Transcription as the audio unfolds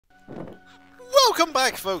Welcome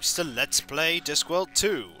back, folks, to Let's Play Discworld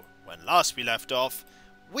 2. When last we left off,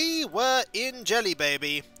 we were in Jelly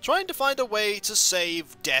Baby, trying to find a way to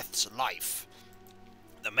save Death's life.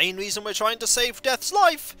 The main reason we're trying to save Death's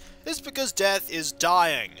life is because Death is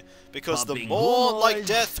dying. Because the more like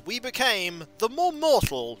Death we became, the more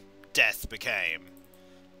mortal Death became.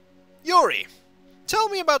 Yuri, tell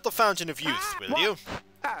me about the Fountain of Youth, will you?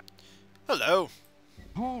 Hello.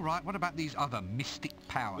 Alright, what about these other mystic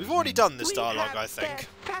powers? We've already done this dialogue, I think.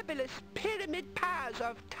 The fabulous pyramid powers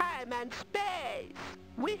of time and space.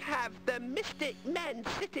 We have the mystic men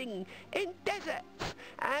sitting in deserts,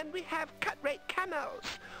 and we have cut-rate camels.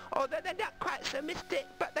 Although they're not quite so mystic,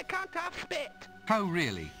 but they can't half spit. Oh,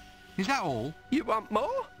 really? Is that all? You want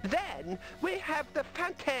more? Then we have the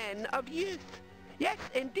Fountain of Youth. Yes,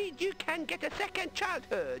 indeed, you can get a second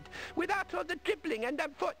childhood without all the dribbling and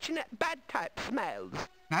unfortunate bad type smells.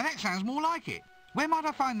 Now that sounds more like it. Where might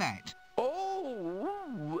I find that?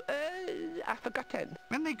 Oh, I've forgotten.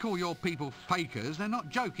 When they call your people fakers, they're not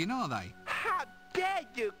joking, are they? How dare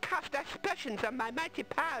you cast aspersions on my mighty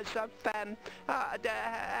powers of,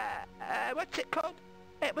 what's it called?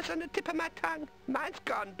 It was on the tip of my tongue. Mine's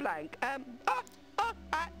gone blank.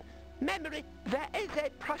 Memory. There is a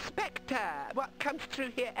prospector what comes through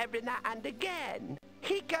here every now and again.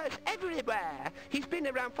 He goes everywhere. He's been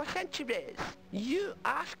around for centuries. You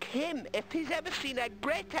ask him if he's ever seen a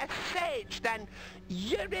greater sage than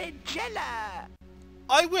Yuri Jella.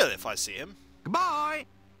 I will if I see him. Goodbye!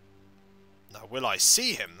 Now, will I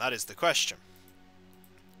see him? That is the question.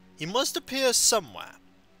 He must appear somewhere.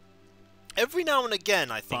 Every now and again,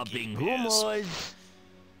 I think he appears.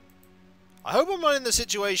 I hope I'm not in the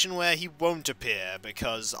situation where he won't appear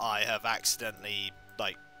because I have accidentally,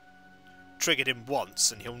 triggered him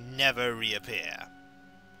once and he'll never reappear.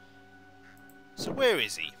 So where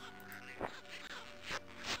is he?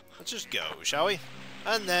 Let's just go, shall we?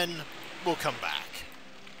 And then we'll come back.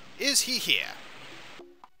 Is he here?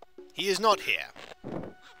 He is not here.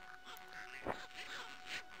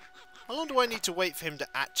 How long do I need to wait for him to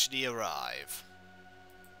actually arrive?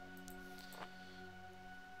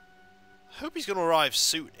 I hope he's going to arrive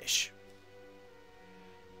soonish.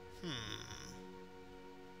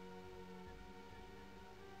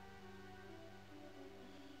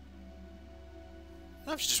 I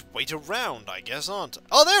have to just wait around, I guess, aren't I?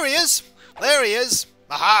 Oh, there he is! There he is!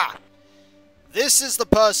 Aha! This is the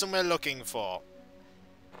person we're looking for.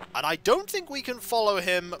 And I don't think we can follow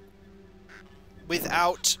him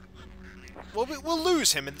without... Well, we'll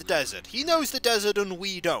lose him in the desert. He knows the desert and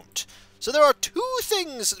we don't. So there are two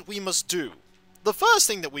things that we must do. The first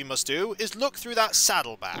thing that we must do is look through that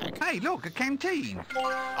saddlebag. Hey, look, a canteen.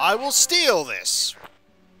 I will steal this.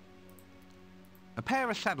 A pair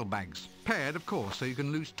of saddlebags. Paired, of course, so you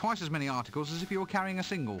can lose twice as many articles as if you were carrying a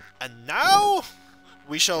single. And now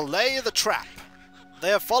we shall lay the trap.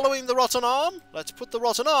 They are following the rotten arm. Let's put the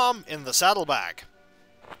rotten arm in the saddlebag.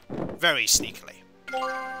 Very sneakily.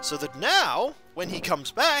 So that now, when he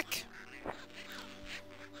comes back,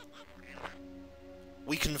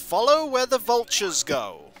 we can follow where the vultures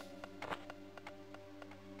go.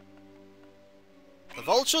 The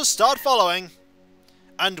vultures start following,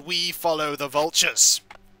 and we follow the vultures.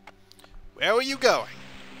 Where are you going?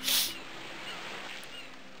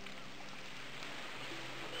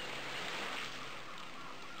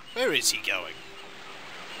 Where is he going?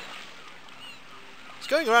 He's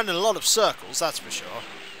going around in a lot of circles, that's for sure.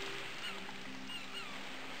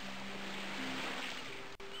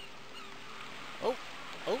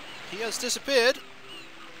 Oh, he has disappeared.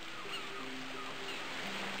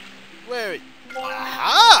 Where it...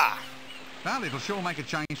 Aha! Well, it'll sure make a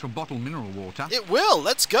change from bottled mineral water. It will,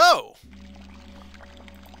 let's go!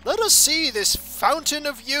 Let us see this Fountain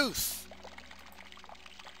of Youth.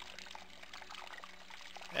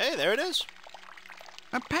 Hey, there it is.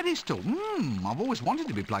 A pedestal. I've always wanted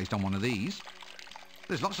to be placed on one of these.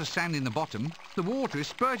 There's lots of sand in the bottom. The water is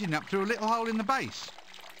spurting up through a little hole in the base.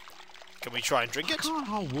 Can we try and drink it? I can't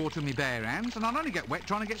hold water in my bare hands, and I'll only get wet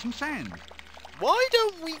trying to get some sand. Why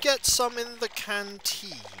don't we get some in the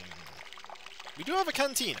canteen? We do have a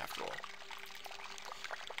canteen, after all.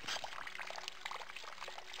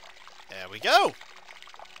 There we go.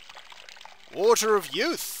 Water of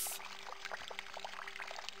Youth.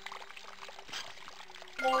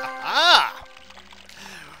 Ah!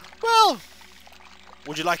 Well,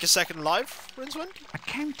 would you like a second life, Rincewind? A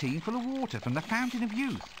canteen full of water from the Fountain of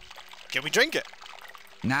Youth. Can we drink it?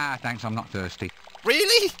 Nah, thanks, I'm not thirsty.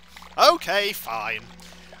 Really? Okay, fine.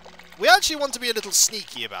 We actually want to be a little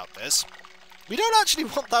sneaky about this. We don't actually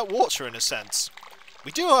want that water in a sense.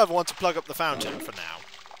 We do, however, want to plug up the fountain for now.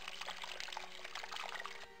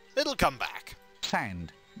 It'll come back.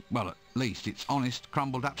 sand. Well, at least it's honest,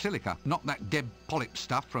 crumbled up silica, not that Deb Polyp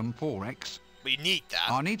stuff from 4X. We need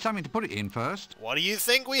that. I need something to put it in first. What do you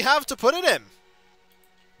think we have to put it in?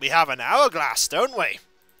 We have an hourglass, don't we?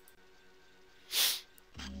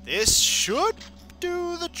 This should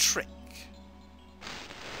do the trick.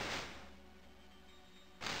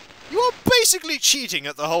 You are basically cheating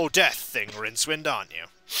at the whole death thing, Rincewind, aren't you?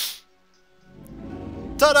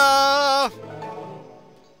 Ta-da!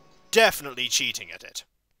 Definitely cheating at it.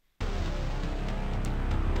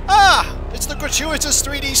 Ah! It's the gratuitous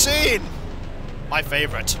 3D scene! My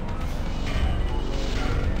favourite.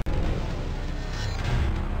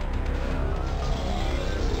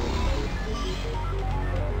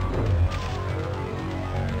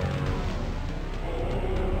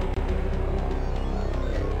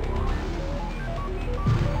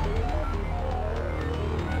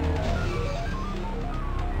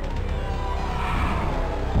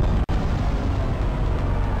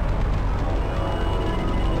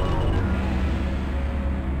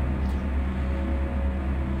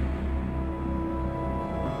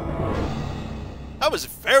 That was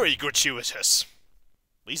very gratuitous.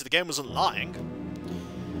 At least the game wasn't lying.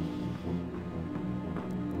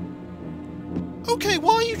 Okay,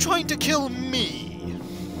 why are you trying to kill me?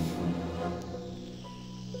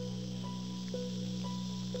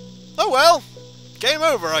 Oh well. Game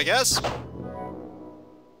over, I guess.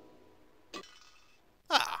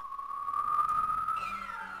 Ah.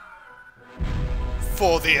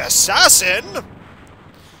 For the assassin?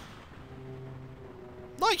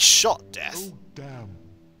 Nice shot, Death. Oh, damn.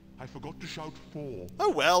 I forgot to shout 4.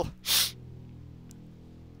 Oh well.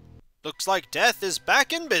 Looks like Death is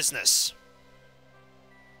back in business.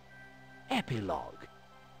 Epilogue.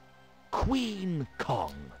 Queen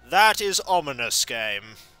Kong. That is ominous, game.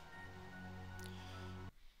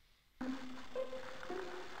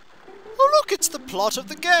 Oh look, it's the plot of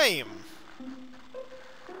the game.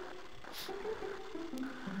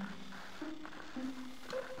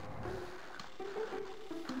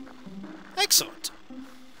 Excellent.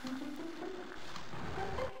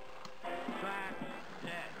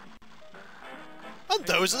 And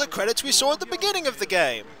those are the credits we saw at the beginning of the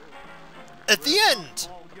game. At the end.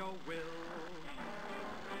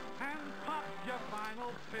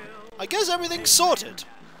 I guess everything's sorted.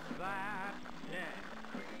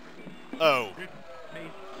 Oh.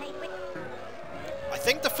 I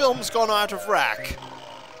think the film's gone out of rack.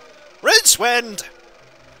 Rincewind!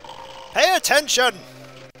 Pay attention!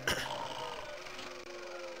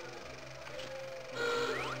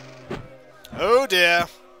 Oh dear.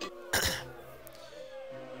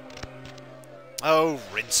 Oh,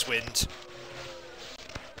 Rincewind.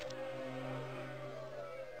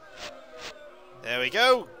 There we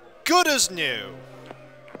go. Good as new.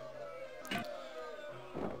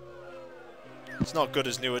 It's not good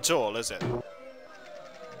as new at all, is it?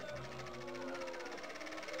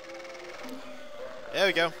 There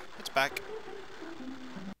we go. It's back.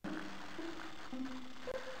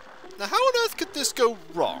 Now, how on earth could this go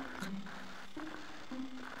wrong?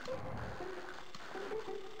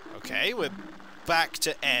 Okay, we're back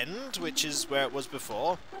to end, which is where it was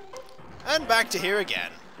before. And back to here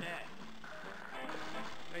again.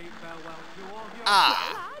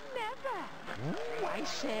 Ah! Ooh, I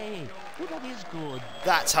say. Oh, that is good.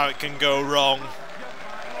 That's how it can go wrong.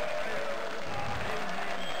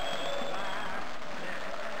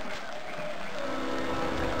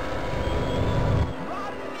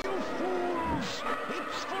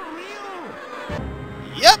 It's for real.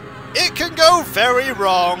 Yep, it can go very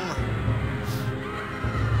wrong.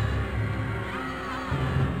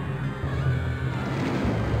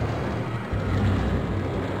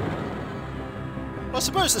 I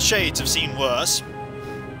suppose the Shades have seen worse.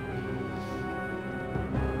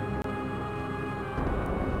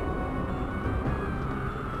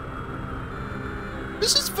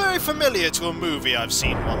 This is very familiar to a movie I've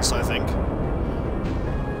seen once, I think.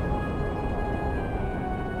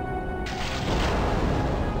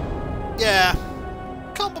 Yeah.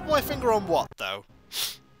 Can't put my finger on what, though.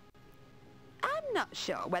 I'm not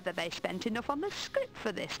sure whether they spent enough on the script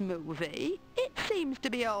for this movie. It seems to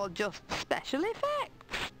be all just special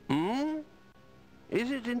effects. Hmm?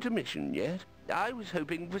 Is it intermission yet? I was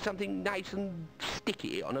hoping for something nice and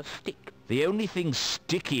sticky on a stick. The only thing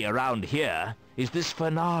sticky around here is this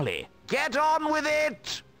finale. Get on with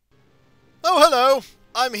it! Oh, hello.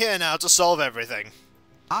 I'm here now to solve everything.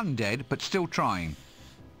 Undead, but still trying.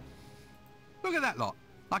 Look at that lot.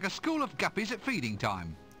 Like a school of guppies at feeding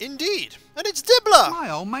time. Indeed. And it's Dibbler! My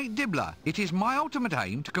old mate Dibbler. It is my ultimate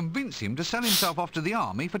aim to convince him to sell himself off to the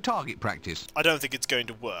army for target practice. I don't think it's going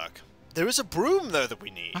to work. There is a broom, though, that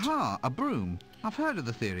we need. Aha, a broom. I've heard of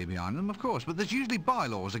the theory behind them, of course, but there's usually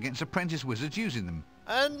bylaws against apprentice wizards using them.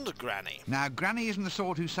 And Granny. Now, Granny isn't the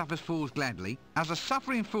sort who suffers fools gladly. As a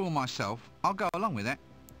suffering fool myself, I'll go along with that.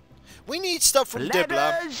 We need stuff from Dibbler.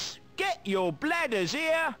 Bladders! Get your bladders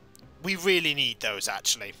here! We really need those,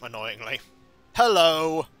 actually, annoyingly.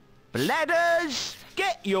 Hello. Bladders!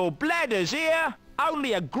 Get your bladders here!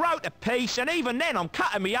 Only a groat apiece, and even then I'm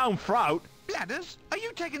cutting my own throat. Bladders? Are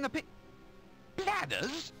you taking the pic...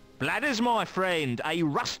 Bladders? Bladders, my friend, a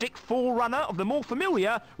rustic forerunner of the more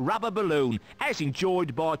familiar rubber balloon, as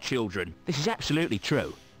enjoyed by children. This is absolutely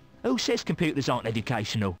true. Who says computers aren't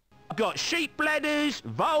educational? I've got sheep bladders,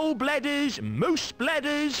 vole bladders, moose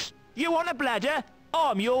bladders. You want a bladder?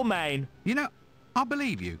 I'm your man. You know, I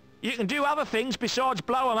believe you. You can do other things besides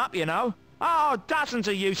blow 'em up, you know. Oh, dozens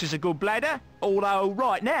of uses a good bladder. Although,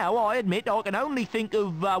 right now, I admit I can only think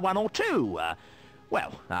of one or two.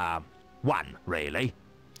 One, really.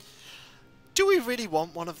 Do we really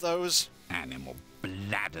want one of those? Animal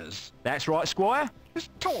bladders. That's right, Squire. It's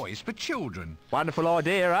toys for children. Wonderful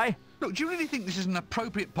idea, eh? Look, do you really think this is an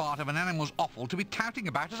appropriate part of an animal's offal to be touting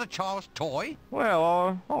about as a child's toy?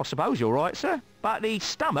 Well, I suppose you're right, sir. But the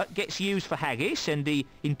stomach gets used for haggis and the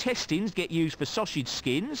intestines get used for sausage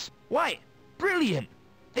skins. Wait, brilliant.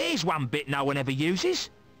 There's one bit no one ever uses.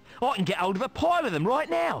 I can get hold of a pile of them right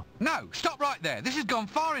now. No, stop right there. This has gone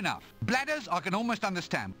far enough. Bladders I can almost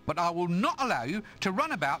understand, but I will not allow you to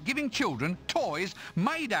run about giving children toys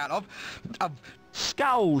made out of...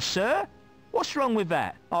 Skulls, sir. What's wrong with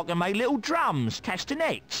that? I can make little drums,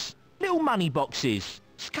 castanets, little money boxes.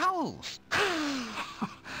 Skulls.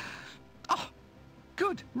 Oh,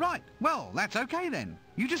 good. Right. Well, that's okay then.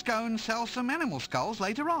 You just go and sell some animal skulls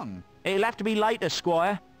later on. It'll have to be later,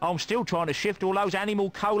 Squire. I'm still trying to shift all those animal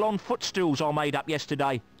colon footstools I made up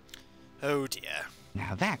yesterday. Oh dear.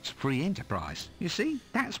 Now that's free enterprise. You see,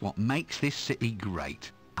 that's what makes this city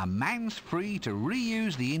great. A man's free to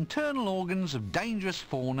reuse the internal organs of dangerous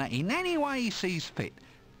fauna in any way he sees fit,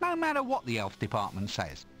 no matter what the health department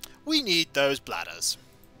says. We need those bladders.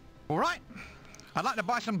 All right. I'd like to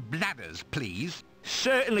buy some bladders, please.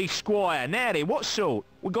 Certainly, Squire. Now then, what sort?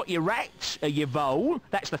 We've got your rats, your vole,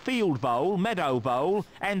 that's the field vole, meadow vole,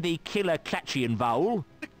 and the killer Clatchian vole.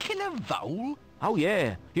 The killer vole? Oh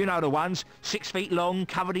yeah, you know the ones, 6 feet long,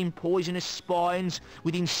 covered in poisonous spines,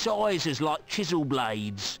 with incisors like chisel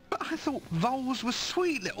blades. But I thought voles were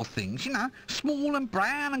sweet little things, you know, small and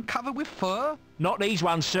brown and covered with fur. Not these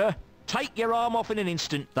ones, sir. Take your arm off in an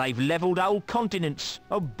instant. They've levelled whole continents,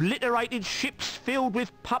 obliterated ships filled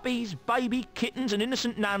with puppies, baby kittens and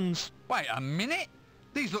innocent nuns. Wait a minute.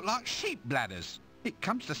 These look like sheep bladders. It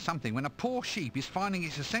comes to something when a poor sheep is finding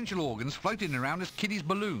its essential organs floating around as kiddies'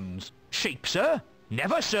 balloons. Sheep, sir?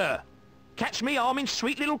 Never, sir. Catch me arming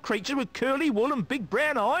sweet little creatures with curly wool and big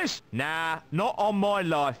brown eyes? Nah, not on my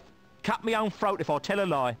life. Cut me own throat if I tell a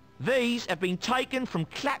lie. These have been taken from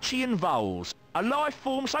Clatchian voles. A life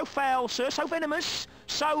form so foul, sir, so venomous,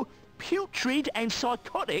 so putrid and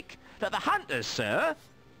psychotic that the hunters, sir,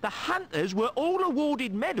 the hunters were all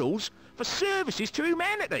awarded medals for services to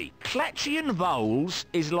humanity. Clatchian voles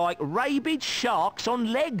is like rabid sharks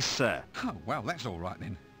on legs, sir. Oh, well, that's all right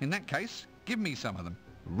then. In that case, give me some of them.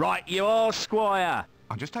 Right you are, Squire.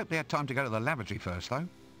 I just hope they had time to go to the lavatory first, though.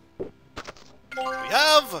 We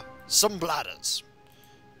have some bladders.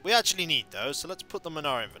 We actually need those, so let's put them in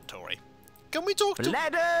our inventory. Can we talk to...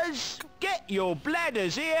 Bladders! Get your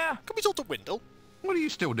bladders here! Can we talk to Windle? What are you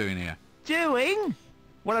still doing here? Doing?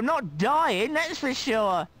 Well, I'm not dying, that's for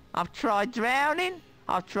sure. I've tried drowning,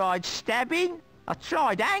 I've tried stabbing, I've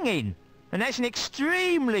tried hanging. And that's an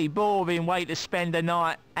extremely boring way to spend the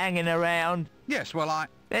night hanging around. Yes, well,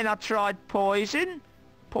 Then I tried poison,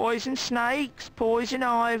 poison snakes, poison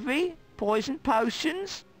ivy, poison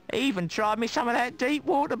potions. Even tried me some of that deep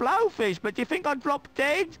water blowfish, but do you think I'd drop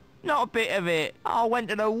dead? Not a bit of it. I went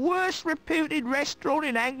to the worst reputed restaurant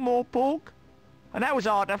in Ankh-Morpork, and that was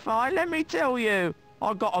hard to find, let me tell you.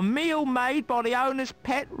 I got a meal made by the owner's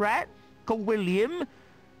pet rat, called William.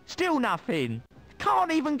 Still nothing.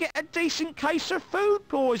 Can't even get a decent case of food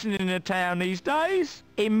poisoning in the town these days.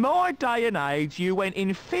 In my day and age, you went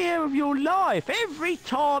in fear of your life. Every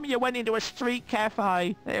time you went into a street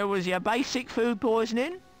cafe, there was your basic food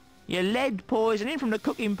poisoning, your lead poisoning from the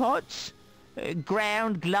cooking pots,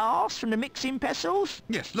 ground glass from the mixing pestles.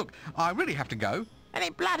 Yes, look, I really have to go. And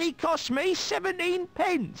it bloody cost me 17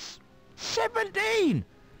 pence. 17!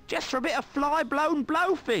 Just for a bit of fly-blown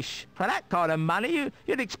blowfish. For that kind of money,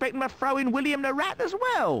 you'd expect them to throw in William the Rat as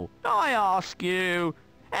well. I ask you,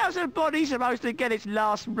 How's a body supposed to get its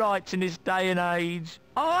last rites in this day and age?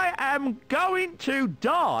 I am going to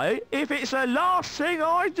die if it's the last thing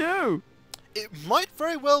I do. It might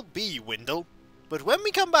very well be, Windle. But when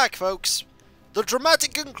we come back, folks, the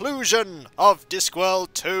dramatic conclusion of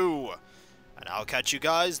Discworld 2. And I'll catch you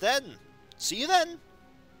guys then. See you then.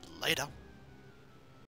 Later.